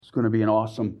It's going to be an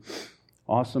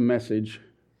awesome message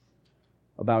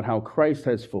about how Christ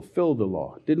has fulfilled the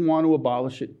law. Didn't want to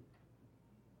abolish it.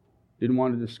 Didn't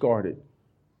want to discard it.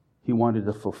 He wanted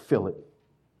to fulfill it.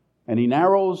 And he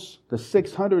narrows the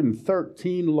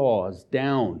 613 laws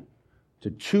down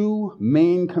to 2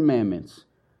 main commandments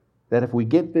that if we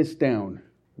get this down,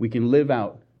 we can live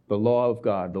out the law of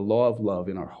God, the law of love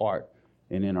in our heart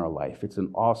and in our life. It's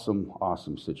an awesome,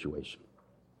 awesome situation.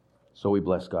 So we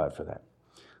bless God for that.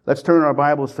 Let's turn our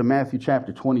Bibles to Matthew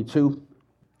chapter 22.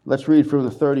 Let's read from the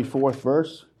 34th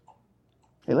verse.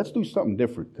 Hey, let's do something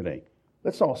different today.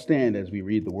 Let's all stand as we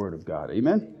read the Word of God.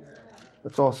 Amen?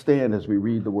 Let's all stand as we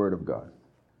read the Word of God.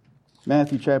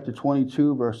 Matthew chapter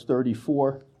 22, verse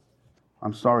 34.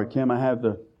 I'm sorry, Kim, I have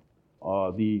the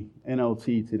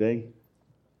NLT today.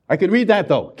 I can read that,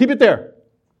 though. Keep it there.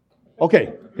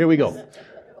 Okay, here we go.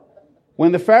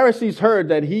 When the Pharisees heard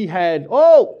that he had...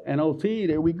 NLT,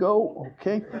 there we go.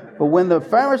 Okay. But when the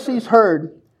Pharisees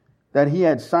heard that he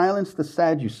had silenced the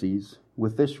Sadducees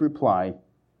with this reply,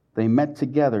 they met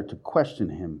together to question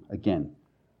him again.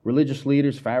 Religious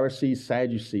leaders, Pharisees,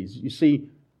 Sadducees. You see,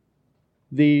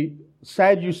 the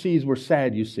Sadducees were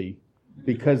sad, you see,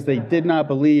 because they did not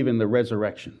believe in the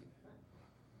resurrection.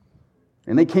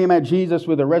 And they came at Jesus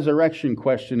with a resurrection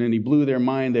question, and he blew their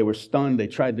mind. They were stunned. They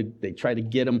tried to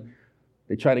get him.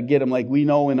 They try to get him, like we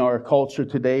know in our culture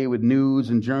today with news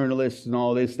and journalists and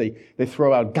all this. They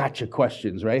throw out gotcha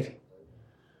questions, right?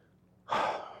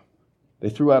 They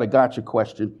threw out a gotcha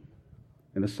question,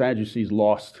 and the Sadducees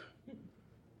lost.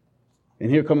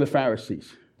 And here come the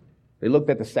Pharisees. They looked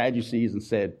at the Sadducees and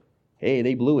said, hey,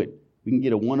 they blew it. We can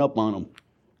get a one-up on them.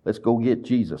 Let's go get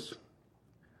Jesus.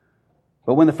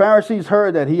 But when the Pharisees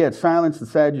heard that he had silenced the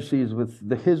Sadducees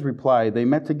with his reply, they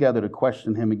met together to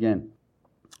question him again.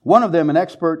 One of them, an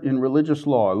expert in religious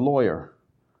law, a lawyer,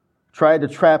 tried to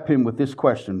trap him with this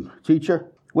question,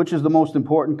 Teacher, which is the most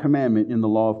important commandment in the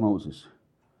law of Moses?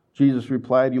 Jesus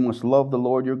replied, you must love the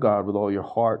Lord your God with all your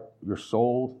heart, your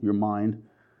soul, your mind.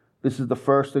 This is the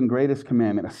first and greatest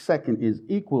commandment. A second is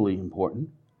equally important.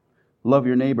 Love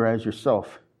your neighbor as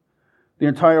yourself. The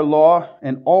entire law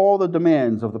and all the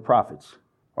demands of the prophets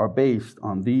are based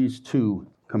on these 2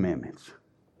 commandments.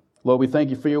 Lord, we thank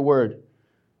you for your word.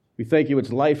 We thank you.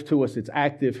 It's life to us. It's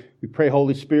active. We pray,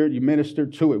 Holy Spirit, you minister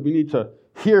to it. We need to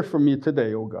hear from you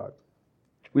today, oh God.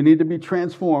 We need to be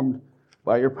transformed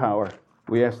by your power.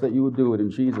 We ask that you would do it in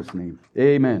Jesus' name.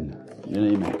 Amen and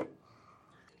amen.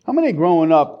 How many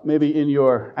growing up, maybe in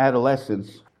your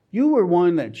adolescence, you were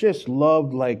one that just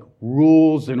loved like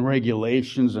rules and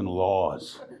regulations and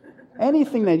laws?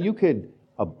 Anything that you could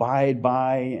abide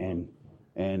by and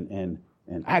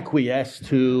acquiesce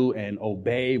to and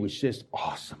obey was just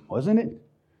awesome, wasn't it?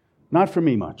 Not for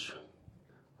me much.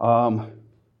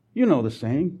 You know the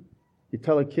saying. You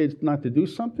tell a kid not to do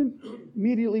something,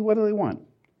 immediately what do they want?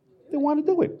 They want to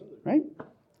do it, right?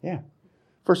 Yeah.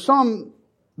 For some,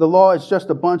 the law is just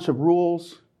a bunch of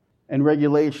rules and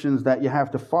regulations that you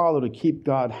have to follow to keep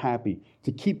God happy,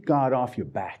 to keep God off your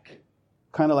back.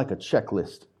 Kind of like a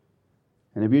checklist.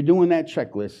 And if you're doing that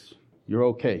checklist, you're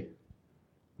okay.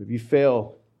 If you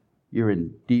fail, you're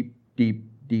in deep, deep,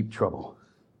 deep trouble.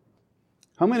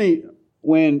 How many,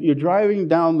 when you're driving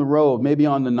down the road, maybe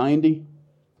on the 90,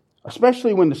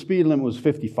 especially when the speed limit was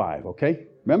 55, okay?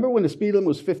 Remember when the speed limit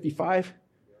was 55?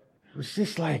 It was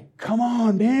just like, come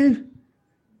on, man.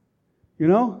 You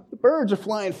know, the birds are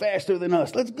flying faster than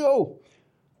us. Let's go.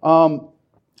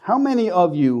 How many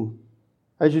of you,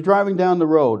 as you're driving down the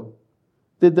road,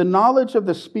 did the knowledge of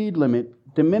the speed limit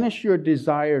diminish your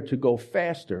desire to go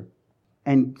faster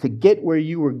and to get where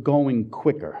you were going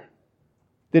quicker?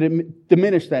 Did it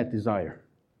diminish that desire?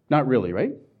 Not really,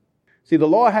 right? See, the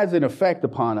law has an effect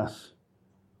upon us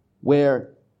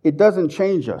where it doesn't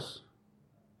change us.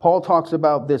 Paul talks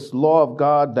about this law of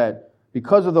God that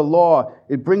because of the law,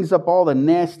 it brings up all the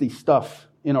nasty stuff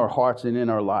in our hearts and in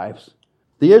our lives.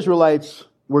 The Israelites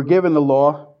were given the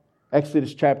law,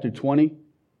 Exodus chapter 20,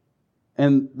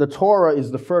 and the Torah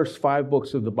is the first 5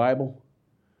 books of the Bible.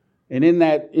 And in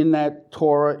that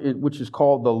Torah, which is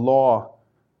called the law,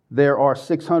 there are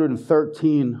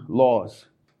 613 laws.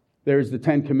 There's the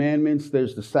 10 Commandments,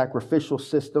 there's the sacrificial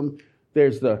system,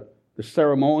 there's the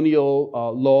ceremonial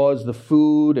laws, the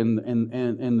food and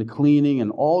the cleaning,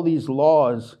 and all these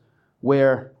laws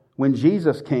where when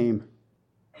Jesus came,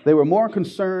 they were more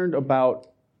concerned about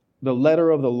the letter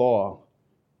of the law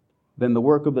than the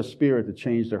work of the Spirit to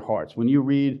change their hearts. When you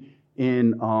read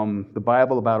in the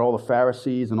Bible about all the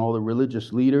Pharisees and all the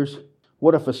religious leaders,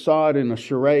 what a facade and a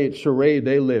charade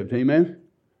they lived, amen?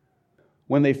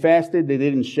 When they fasted, they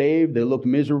didn't shave, they looked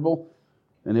miserable.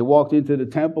 And they walked into the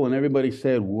temple and everybody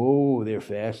said, whoa, they're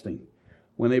fasting.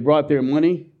 When they brought their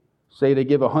money, say they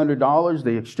give $100,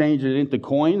 they exchange it into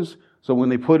coins. So when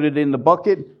they put it in the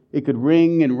bucket, it could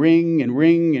ring and ring and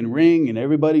ring and ring. And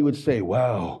everybody would say,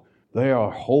 wow, they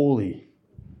are holy.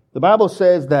 The Bible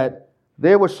says that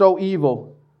they were so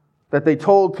evil that they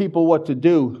told people what to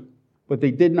do, but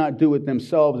they did not do it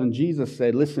themselves. And Jesus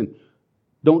said, listen,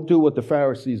 don't do what the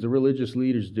Pharisees, the religious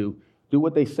leaders do. Do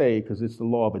what they say because it's the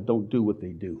law, but don't do what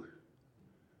they do.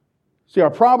 See, our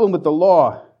problem with the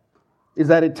law is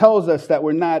that it tells us that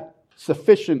we're not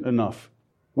sufficient enough.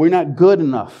 We're not good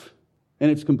enough.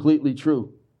 And it's completely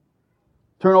true.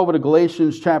 Turn over to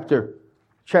Galatians chapter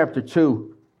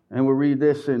 2, and we'll read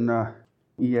this in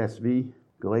ESV.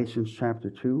 Galatians chapter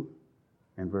 2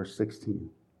 and verse 16.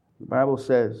 The Bible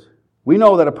says, we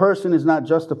know that a person is not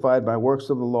justified by works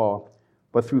of the law,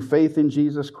 but through faith in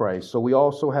Jesus Christ. So we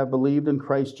also have believed in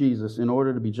Christ Jesus in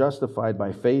order to be justified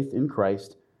by faith in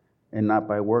Christ and not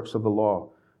by works of the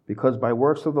law. Because by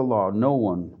works of the law, no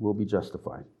one will be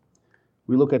justified.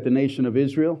 We look at the nation of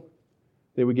Israel.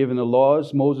 They were given the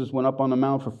laws. Moses went up on the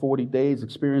mount for 40 days,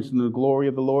 experiencing the glory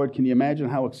of the Lord. Can you imagine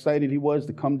how excited he was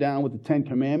to come down with the 10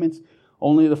 Commandments,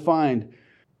 only to find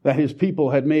that his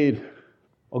people had made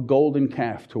a golden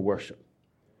calf to worship?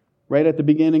 Right at the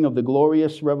beginning of the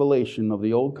glorious revelation of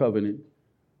the Old Covenant,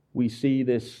 we see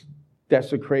this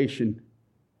desecration.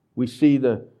 We see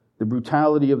the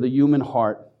brutality of the human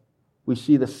heart. We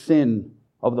see the sin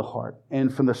of the heart.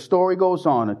 And from the story goes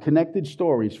on, connected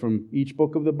stories from each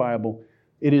book of the Bible,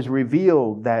 it is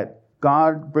revealed that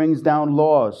God brings down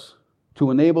laws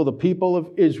to enable the people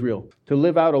of Israel to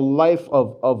live out a life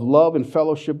of love and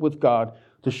fellowship with God,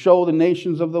 to show the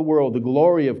nations of the world the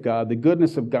glory of God, the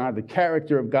goodness of God, the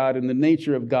character of God, and the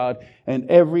nature of God. And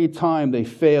every time they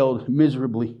failed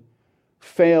miserably,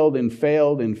 failed and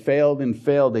failed and failed and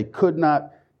failed. They could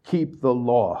not keep the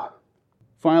law.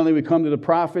 Finally, we come to the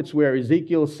prophets where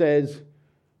Ezekiel says,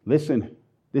 listen,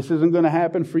 this isn't going to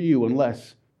happen for you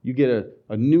unless you get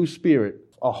a new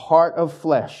spirit, a heart of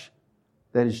flesh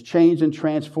that is changed and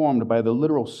transformed by the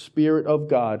literal Spirit of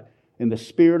God. And the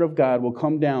Spirit of God will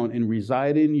come down and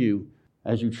reside in you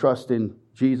as you trust in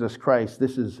Jesus Christ.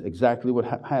 This is exactly what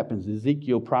happens.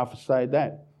 Ezekiel prophesied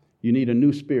that. You need a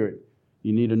new spirit.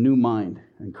 You need a new mind.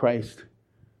 And Christ,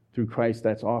 through Christ,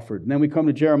 that's offered. And then we come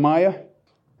to Jeremiah,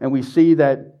 and we see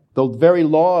that the very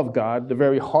law of God, the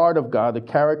very heart of God, the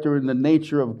character and the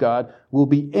nature of God will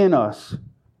be in us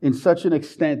in such an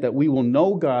extent that we will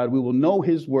know God, we will know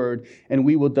His Word, and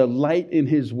we will delight in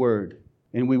His Word.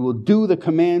 And we will do the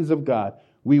commands of God.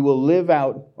 We will live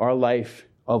out our life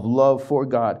of love for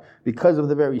God because of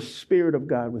the very Spirit of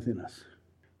God within us.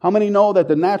 How many know that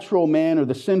the natural man or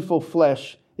the sinful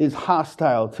flesh is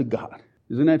hostile to God?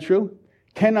 Isn't that true?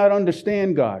 Cannot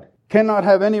understand God. Cannot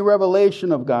have any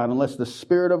revelation of God unless the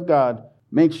Spirit of God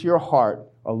makes your heart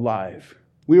alive.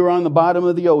 We were on the bottom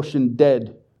of the ocean,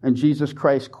 dead, and Jesus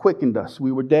Christ quickened us.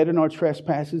 We were dead in our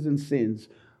trespasses and sins,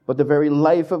 but the very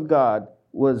life of God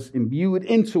was imbued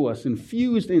into us,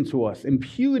 infused into us,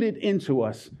 imputed into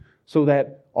us, so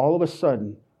that all of a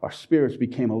sudden our spirits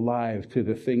became alive to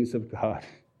the things of God.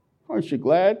 Aren't you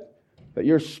glad that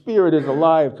your spirit is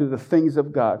alive to the things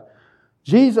of God?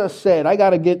 Jesus said, I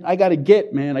gotta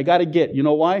get, man. You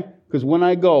know why? Because when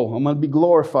I go, I'm going to be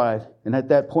glorified. And at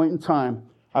that point in time,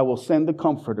 I will send the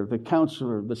Comforter, the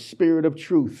Counselor, the Spirit of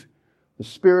truth, the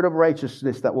Spirit of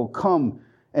righteousness that will come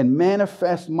and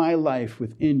manifest my life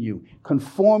within you,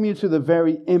 conform you to the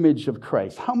very image of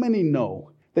Christ. How many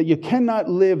know that you cannot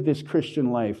live this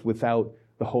Christian life without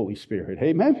the Holy Spirit?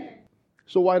 Amen?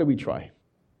 So why do we try?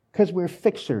 Because we're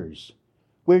fixers.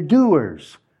 We're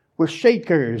doers. We're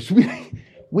shakers.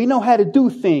 We know how to do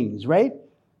things, right?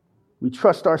 We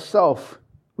trust ourselves.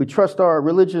 We trust our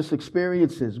religious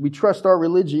experiences. We trust our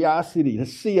religiosity to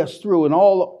see us through. And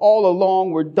all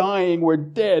along, we're dying, we're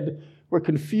dead, we're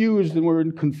confused, and we're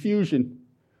in confusion.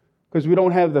 Because we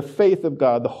don't have the faith of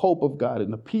God, the hope of God,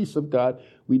 and the peace of God.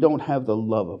 We don't have the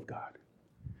love of God.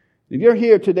 If you're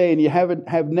here today and you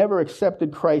have never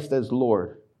accepted Christ as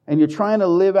Lord, and you're trying to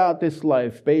live out this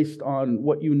life based on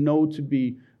what you know to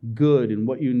be good and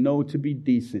what you know to be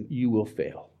decent, you will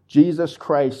fail. Jesus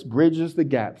Christ bridges the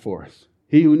gap for us.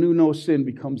 He who knew no sin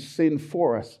becomes sin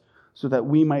for us so that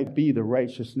we might be the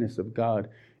righteousness of God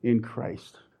in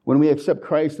Christ. When we accept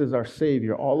Christ as our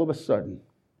Savior, all of a sudden,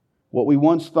 what we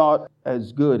once thought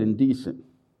as good and decent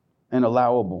and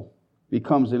allowable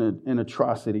becomes an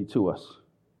atrocity to us.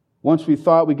 Once we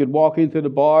thought we could walk into the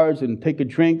bars and take a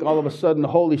drink, all of a sudden the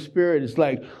Holy Spirit is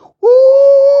like, woo!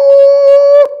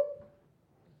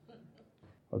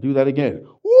 I'll do that again.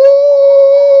 Woo!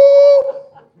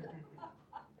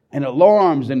 and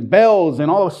alarms and bells,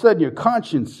 and all of a sudden your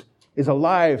conscience is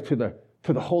alive to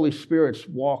the Holy Spirit's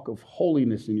walk of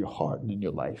holiness in your heart and in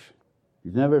your life.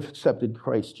 You've never accepted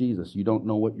Christ Jesus. You don't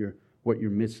know what you're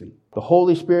missing. The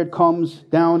Holy Spirit comes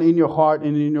down in your heart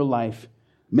and in your life,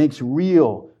 makes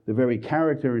real the very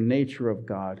character and nature of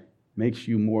God, makes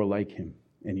you more like Him.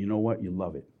 And you know what? You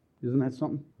love it. Isn't that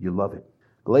something? You love it.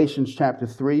 Galatians chapter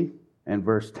 3 and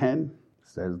verse 10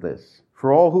 says this: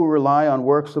 "For all who rely on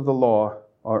works of the law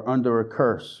are under a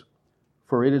curse,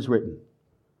 for it is written,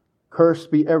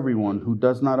 'Cursed be everyone who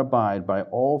does not abide by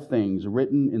all things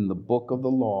written in the book of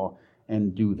the law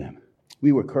and do them.'"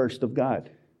 We were cursed of God.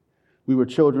 We were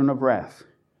children of wrath.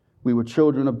 We were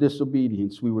children of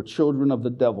disobedience. We were children of the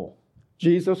devil.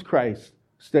 Jesus Christ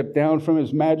stepped down from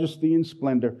His majesty and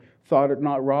splendor, thought it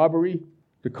not robbery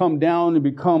to come down and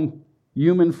become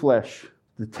human flesh,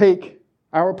 to take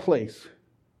our place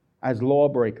as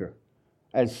lawbreaker,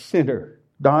 as sinner,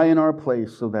 die in our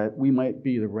place so that we might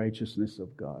be the righteousness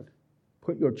of God.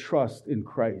 Put your trust in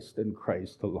Christ and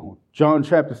Christ alone. John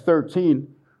chapter 13.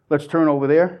 Let's turn over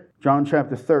there. John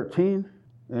chapter 13.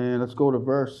 And let's go to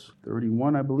verse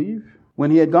 31, I believe.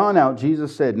 "When He had gone out,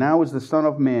 Jesus said, 'Now is the Son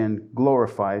of Man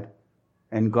glorified,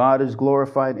 and God is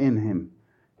glorified in Him.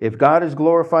 If God is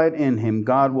glorified in Him,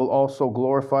 God will also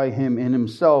glorify Him in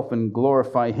Himself and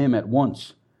glorify Him at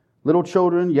once. Little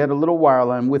children, yet a little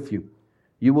while I am with you.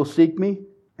 You will seek me,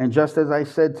 and just as I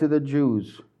said to the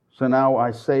Jews, so now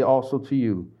I say also to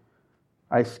you.'"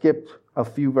 I skipped a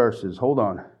few verses. Hold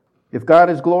on. "If God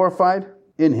is glorified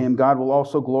in Him, God will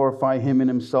also glorify Him in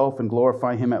Himself and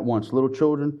glorify Him at once. Little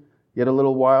children, yet a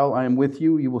little while I am with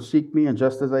you. You will seek me, and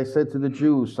just as I said to the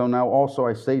Jews, so now also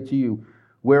I say to you,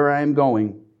 where I am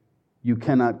going, you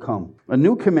cannot come. A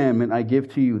new commandment I give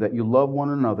to you, that you love one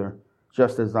another,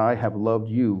 just as I have loved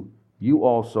you. You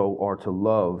also are to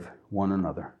love one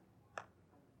another.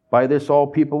 By this all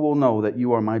people will know that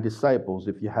you are my disciples,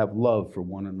 if you have love for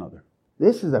one another."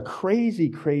 This is a crazy,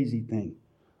 crazy thing.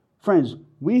 Friends,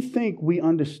 we think we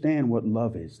understand what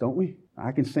love is, don't we?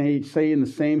 I can say in the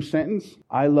same sentence,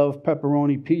 I love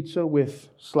pepperoni pizza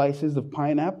with slices of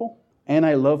pineapple, and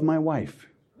I love my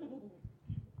wife.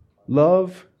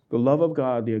 Love, the love of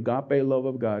God, the agape love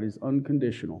of God, is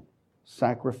unconditional,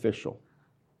 sacrificial,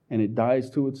 and it dies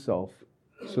to itself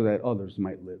so that others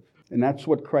might live. And that's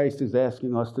what Christ is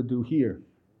asking us to do here.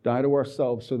 Die to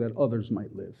ourselves so that others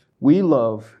might live. We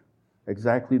love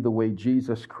exactly the way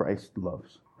Jesus Christ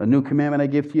loves. "A new commandment I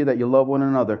give to you, that you love one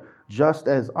another, just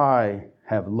as I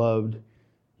have loved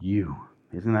you."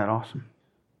 Isn't that awesome?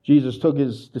 Jesus took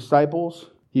His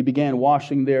disciples. He began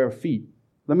washing their feet.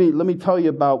 Let me tell you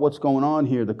about what's going on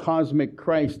here. The cosmic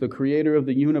Christ, the creator of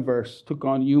the universe, took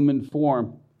on human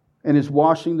form and is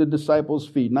washing the disciples'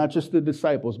 feet. Not just the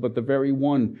disciples, but the very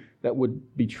one that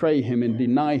would betray Him and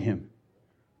deny Him.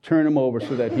 Turn Him over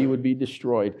so that He would be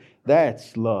destroyed.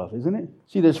 That's love, isn't it?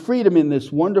 See, there's freedom in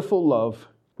this wonderful love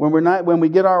when we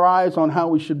get our eyes on how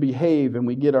we should behave and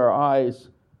we get our eyes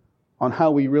on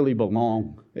how we really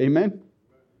belong. Amen?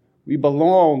 We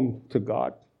belong to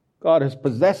God. God has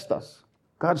possessed us.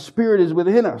 God's Spirit is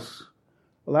within us.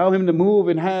 Allow Him to move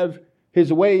and have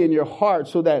His way in your heart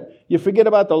so that you forget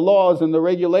about the laws and the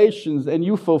regulations and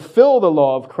you fulfill the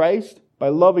law of Christ by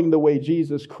loving the way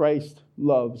Jesus Christ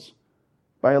loves,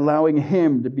 by allowing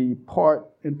Him to be part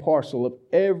and parcel of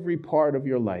every part of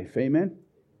your life. Amen?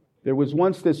 There was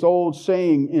once this old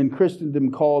saying in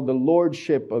Christendom called the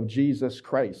Lordship of Jesus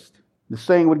Christ. The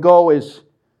saying would go is,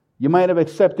 you might have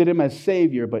accepted Him as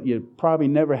Savior, but you probably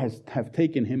never have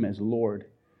taken Him as Lord.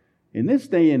 In this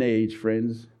day and age,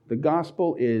 friends, the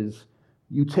gospel is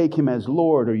you take Him as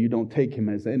Lord or you don't take Him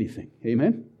as anything.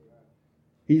 Amen?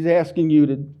 He's asking you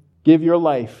to give your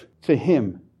life to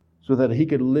Him so that He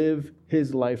could live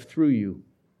His life through you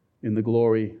in the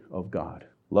glory of God.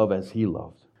 Love as He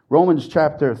loved. Romans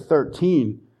chapter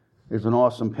 13 is an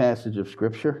awesome passage of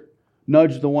Scripture.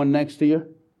 Nudge the one next to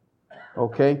you.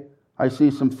 Okay? I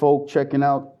see some folk checking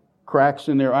out cracks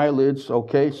in their eyelids.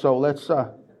 Okay, so let's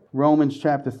Romans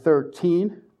chapter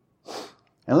 13.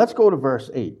 And let's go to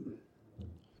verse 8.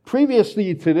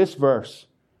 Previously to this verse,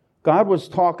 God was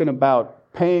talking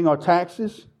about paying our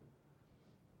taxes,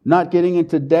 not getting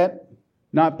into debt,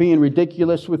 not being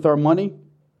ridiculous with our money,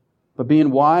 but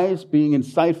being wise, being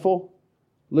insightful,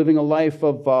 living a life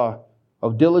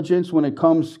of diligence when it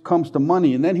comes to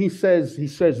money. And then he says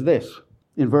this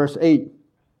in verse 8,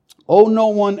 "Owe no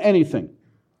one anything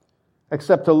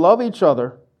except to love each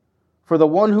other, for the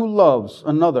one who loves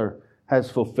another has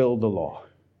fulfilled the law."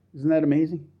 Isn't that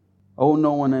amazing? Owe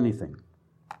no one anything.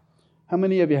 How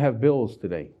many of you have bills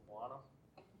today?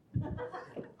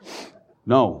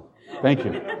 No. Thank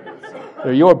you.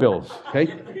 They're your Bills,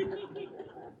 okay?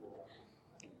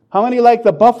 How many like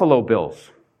the Buffalo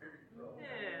Bills?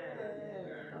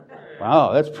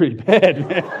 Wow, that's pretty bad,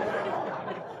 man.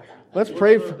 Let's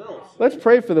pray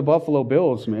for the Buffalo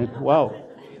Bills, man. Wow.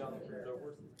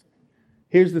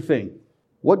 Here's the thing.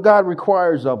 What God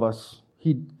requires of us,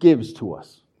 He gives to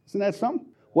us. Isn't that something?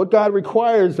 What God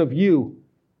requires of you,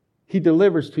 He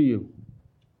delivers to you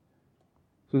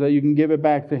so that you can give it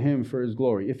back to Him for His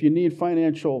glory. If you need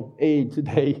financial aid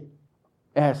today,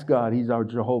 ask God. He's our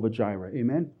Jehovah Jireh.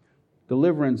 Amen?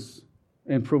 Deliverance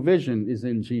and provision is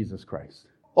in Jesus Christ.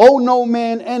 Owe no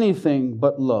man anything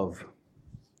but love.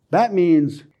 That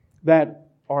means that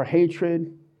our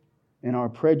hatred and our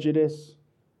prejudice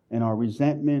and our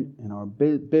resentment and our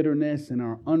bitterness and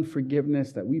our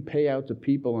unforgiveness that we pay out to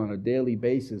people on a daily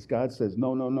basis, God says,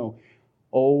 no.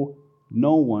 Owe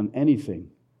no one anything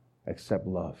except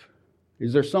love.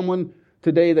 Is there someone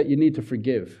today that you need to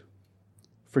forgive?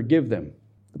 Forgive them.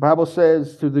 The Bible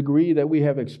says, to the degree that we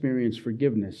have experienced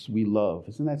forgiveness, we love.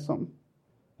 Isn't that something?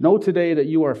 Know today that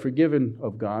you are forgiven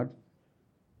of God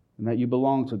and that you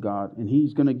belong to God, and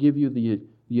He's going to give you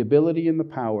the ability and the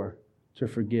power to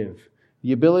forgive.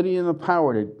 The ability and the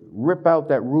power to rip out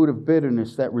that root of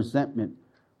bitterness, that resentment,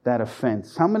 that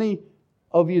offense. How many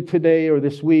of you today or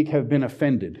this week have been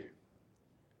offended?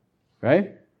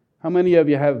 Right? How many of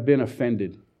you have been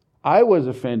offended? I was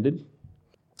offended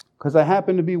because I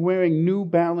happened to be wearing New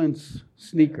Balance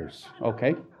sneakers,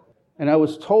 okay? And I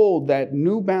was told that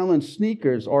New Balance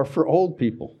sneakers are for old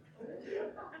people.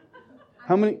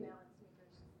 How many?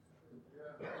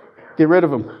 Get rid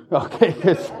of them. Okay.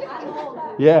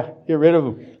 Yeah, get rid of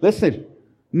them. Listen,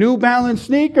 New Balance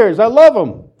sneakers. I love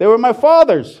them. They were my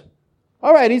father's.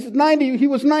 All right, he's 90. He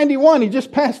was 91. He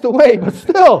just passed away, but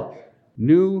still.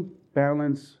 New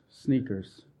Balance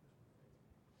sneakers.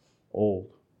 Old.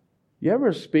 You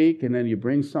ever speak and then you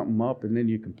bring something up and then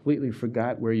you completely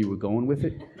forgot where you were going with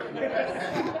it?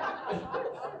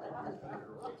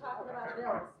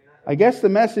 I guess the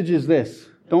message is this.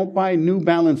 Don't buy New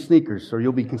Balance sneakers or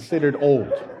you'll be considered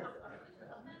old.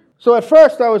 So at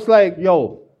first I was like,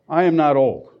 I am not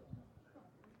old.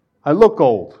 I look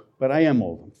old, but I am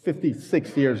old. I'm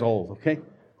 56 years old, okay?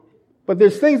 But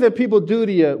there's things that people do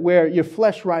to you where your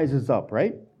flesh rises up,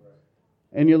 right?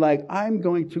 And you're like, I'm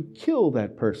going to kill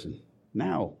that person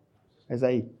now, as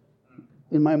I,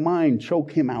 in my mind,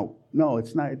 choke him out. No,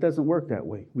 it's not. It doesn't work that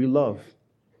way. We love.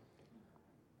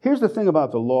 Here's the thing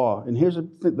about the law, and here's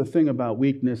the thing about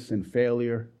weakness and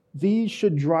failure. These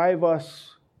should drive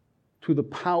us to the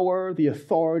power, the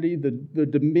authority, the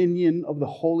dominion of the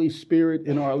Holy Spirit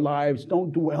in our lives.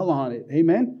 Don't dwell on it.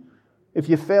 Amen? If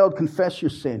you failed, confess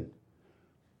your sin.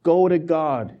 Go to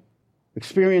God.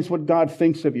 Experience what God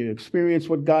thinks of you. Experience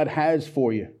what God has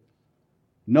for you.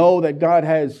 Know that God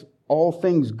has all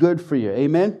things good for you.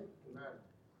 Amen? Amen.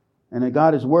 And that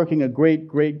God is working a great,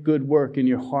 great good work in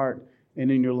your heart and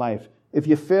in your life. If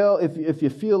you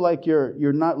feel like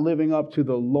you're not living up to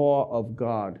the law of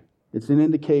God, it's an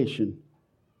indication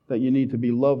that you need to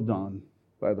be loved on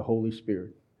by the Holy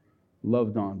Spirit.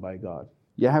 Loved on by God.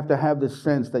 You have to have this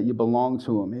sense that you belong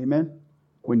to Him. Amen?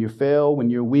 When you fail, when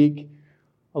you're weak.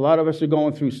 A lot of us are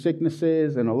going through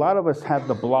sicknesses, and a lot of us have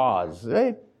the blahs.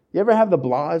 Right? You ever have the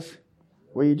blahs?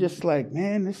 Where you're just like,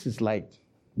 man, this is like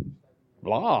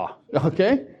blah.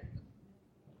 Okay?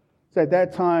 It's at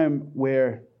that time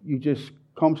where you just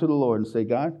come to the Lord and say,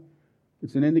 God,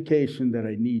 it's an indication that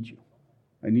I need you.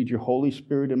 I need your Holy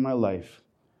Spirit in my life.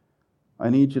 I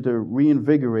need you to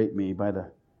reinvigorate me by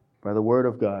the Word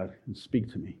of God and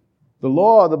speak to me. The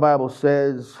law, the Bible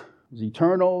says, is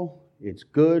eternal, it's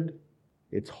good,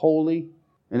 it's holy,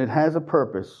 and it has a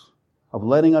purpose of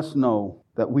letting us know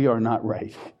that we are not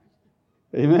right.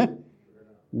 Amen?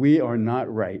 We are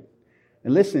not right.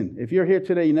 And listen, if you're here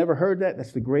today, you never heard that,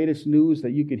 that's the greatest news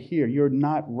that you could hear. You're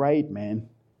not right, man.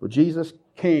 But Jesus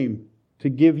came to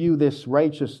give you this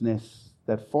righteousness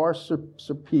that far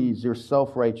supersedes your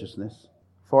self-righteousness,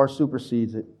 far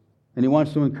supersedes it. And He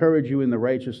wants to encourage you in the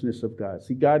righteousness of God.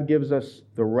 See, God gives us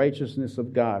the righteousness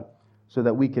of God so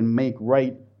that we can make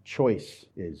right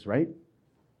choices, right?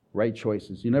 Right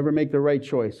choices. You never make the right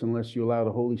choice unless you allow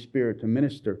the Holy Spirit to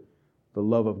minister the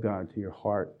love of God to your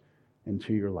heart and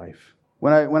to your life.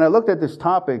 When I looked at this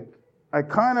topic, I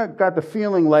kind of got the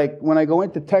feeling like when I go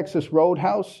into Texas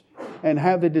Roadhouse and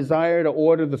have the desire to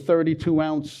order the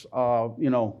 32-ounce,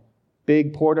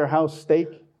 big porterhouse steak.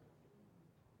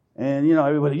 And,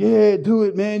 everybody, yeah, do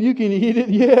it, man. You can eat it,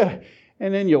 yeah.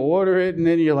 And then you order it, and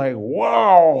then you're like,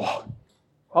 wow.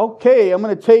 Okay, I'm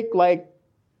going to take like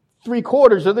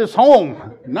 3/4 of this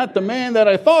home. Not the man that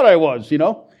I thought I was,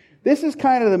 This is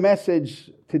kind of the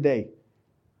message today.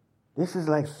 This is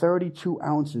like 32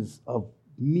 ounces of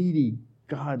meaty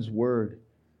God's word.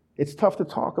 It's tough to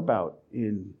talk about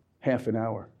in half an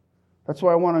hour. That's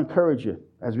why I want to encourage you,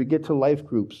 as we get to life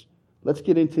groups, let's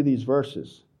get into these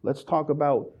verses. Let's talk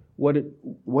about what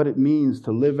it means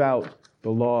to live out the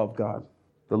law of God,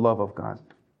 the love of God.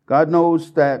 God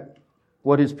knows that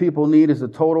what his people need is a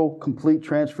total, complete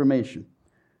transformation.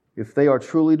 If they are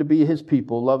truly to be his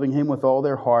people, loving him with all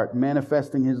their heart,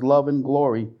 manifesting his love and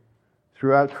glory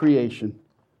throughout creation,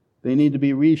 they need to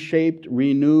be reshaped,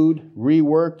 renewed,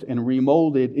 reworked, and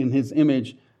remolded in his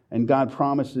image, and God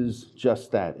promises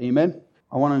just that. Amen?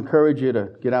 I want to encourage you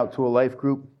to get out to a life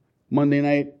group. Monday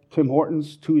night, Tim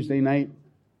Hortons. Tuesday night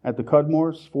at the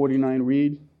Cudmores, 49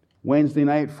 Reed. Wednesday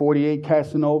night, 48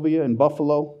 Casanova in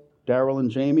Buffalo. Daryl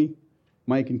and Jamie,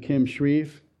 Mike and Kim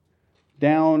Shreve.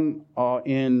 Down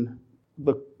in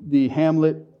the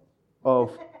hamlet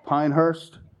of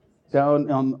Pinehurst, down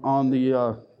on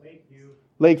the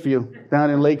Lakeview, down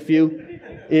in Lakeview,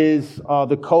 is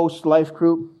the Coast Life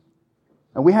Group.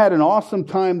 And we had an awesome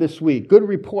time this week. Good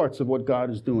reports of what God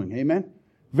is doing. Amen?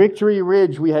 Victory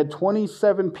Ridge, we had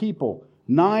 27 people,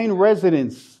 9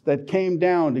 residents that came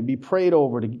down to be prayed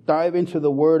over, to dive into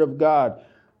the Word of God.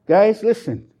 Guys,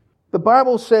 listen. The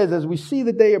Bible says as we see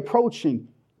the day approaching,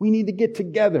 we need to get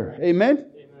together.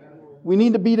 Amen? We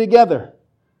need to be together.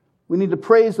 We need to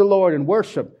praise the Lord and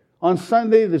worship. On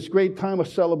Sunday, this great time of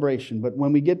celebration. But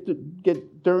when we get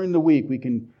during the week, we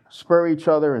can spur each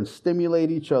other and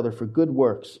stimulate each other for good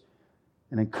works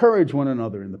and encourage one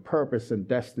another in the purpose and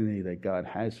destiny that God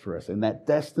has for us. And that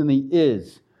destiny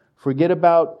is, forget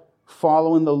about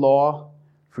following the law.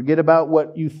 Forget about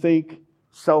what you think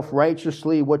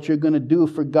self-righteously, what you're going to do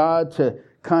for God to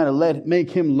kind of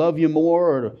make him love you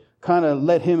more, or to kind of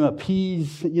let him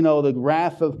appease, the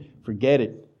wrath of, forget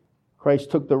it.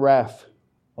 Christ took the wrath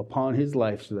upon his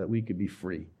life so that we could be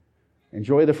free.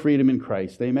 Enjoy the freedom in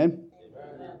Christ. Amen?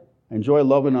 Amen. Enjoy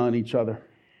loving on each other.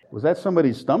 Was that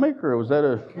somebody's stomach, or was that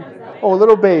a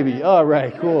little baby? All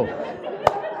right, cool.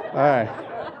 All right.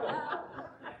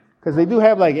 Because they do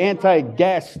have like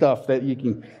anti-gas stuff that you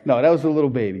can... No, that was a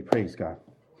little baby. Praise God.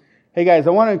 Hey guys,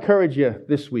 I want to encourage you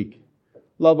this week.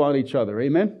 Love on each other.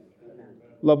 Amen?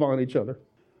 Love on each other.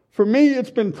 For me,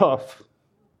 it's been tough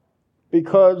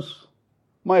because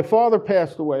my father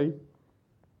passed away.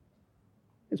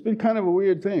 It's been kind of a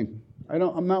weird thing.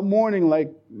 I'm not mourning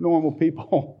like normal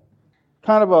people.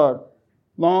 Kind of a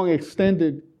long,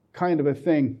 extended kind of a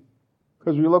thing.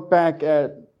 Because we look back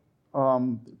at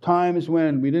times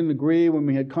when we didn't agree, when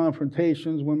we had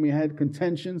confrontations, when we had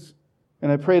contentions.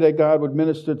 And I pray that God would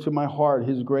minister to my heart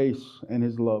His grace and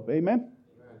His love. Amen?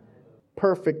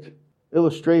 Perfect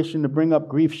illustration to bring up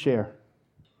Grief Share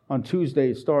on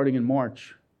Tuesdays starting in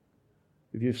March.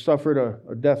 If you've suffered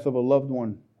a death of a loved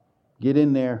one, get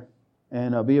in there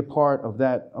and be a part of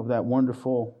that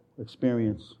wonderful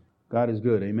experience. God is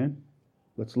good. Amen?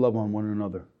 Let's love on one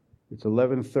another. It's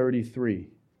 11:33.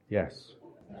 Yes.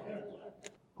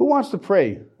 Who wants to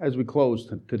pray as we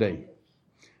close today?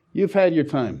 You've had your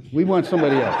time. We want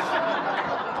somebody else.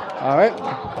 All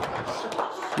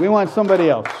right? We want somebody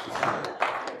else.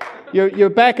 You're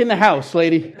back in the house,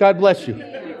 lady. God bless you.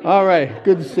 All right.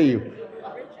 Good to see you.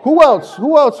 Who else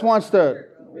wants to?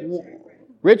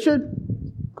 Richard?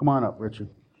 Come on up, Richard.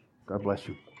 God bless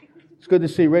you. It's good to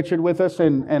see Richard with us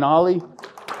and Ollie.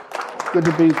 Good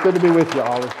to be with you,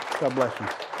 Ollie. God bless you.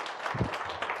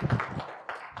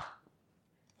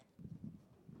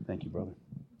 Thank you, brother.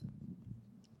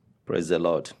 Praise the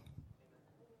Lord.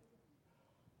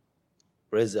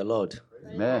 Praise the Lord.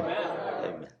 Amen.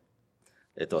 Amen.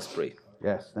 Let us pray.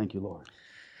 Yes, thank you, Lord.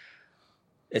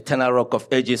 Eternal Rock of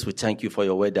Ages, we thank you for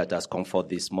your word that has come forth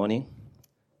this morning.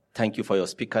 Thank you for your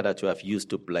speaker that you have used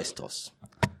to bless us.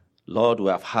 Lord, we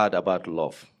have heard about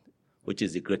love, which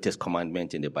is the greatest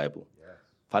commandment in the Bible. Yes.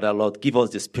 Father, Lord, give us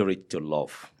the spirit to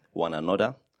love one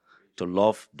another, to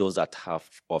love those that have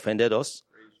offended us,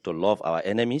 to love our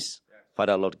enemies.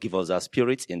 Father, Lord, give us that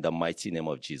spirit in the mighty name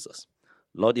of Jesus.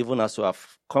 Lord, even as we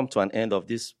have come to an end of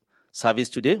this service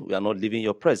today, we are not leaving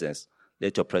your presence.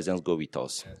 Let your presence go with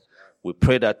us. Yes. We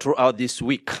pray that throughout this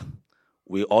week,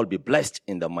 we all be blessed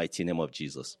in the mighty name of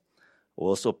Jesus. We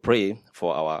also pray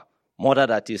for our mother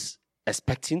that is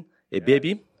expecting a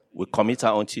baby. We commit her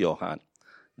unto your hand.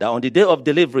 That on the day of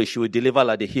delivery, she will deliver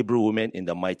like the Hebrew woman in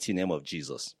the mighty name of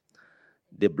Jesus.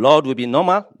 The blood will be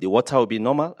normal, the water will be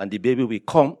normal, and the baby will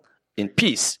come in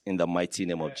peace in the mighty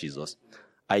name of Jesus.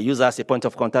 I use that as a point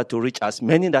of contact to reach as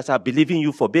many that are believing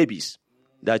you for babies,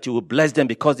 that you will bless them,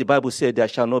 because the Bible said there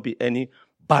shall not be any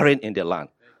barren in the land.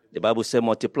 The Bible says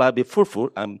multiply, be fruitful,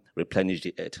 and replenish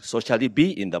the earth. So shall it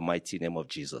be in the mighty name of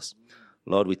Jesus.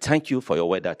 Lord, we thank you for your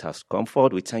word that has come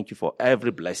forward. We thank you for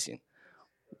every blessing.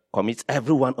 Commit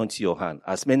everyone unto your hand.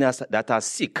 As many as that are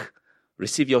sick,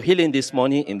 receive your healing this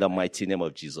morning in the mighty name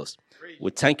of Jesus.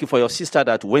 We thank you for your sister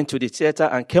that went to the theater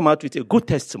and came out with a good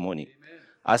testimony.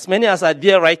 As many as are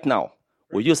there right now,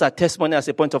 we use our testimony as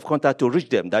a point of contact to reach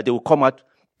them, that they will come out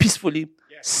peacefully,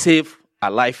 safe,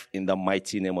 alive in the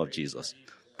mighty name of Jesus.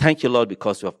 Thank you, Lord,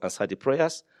 because you have answered the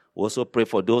prayers. We also pray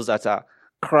for those that are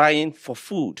crying for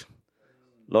food.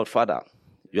 Lord, Father,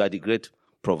 you are the great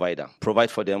provider.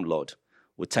 Provide for them, Lord.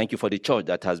 We thank you for the church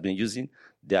that has been using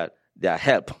their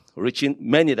help, reaching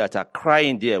many that are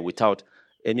crying there without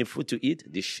any food to eat.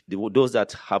 Those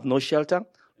that have no shelter,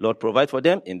 Lord, provide for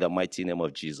them in the mighty name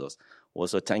of Jesus. We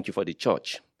also thank you for the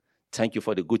church. Thank you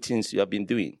for the good things you have been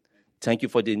doing. Thank you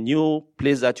for the new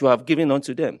place that you have given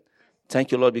unto them.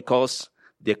 Thank you, Lord, because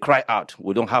they cry out.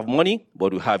 We don't have money,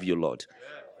 but we have you, Lord.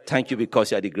 Thank you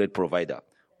because you are the great provider.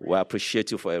 We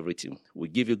appreciate you for everything. We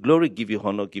give you glory, give you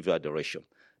honor, give you adoration.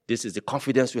 This is the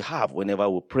confidence we have. Whenever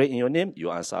we pray in your name,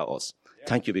 you answer us.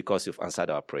 Thank you because you've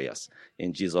answered our prayers.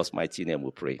 In Jesus' mighty name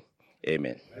we pray.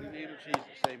 Amen. In the name of Jesus,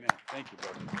 amen. Thank you,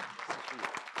 brother.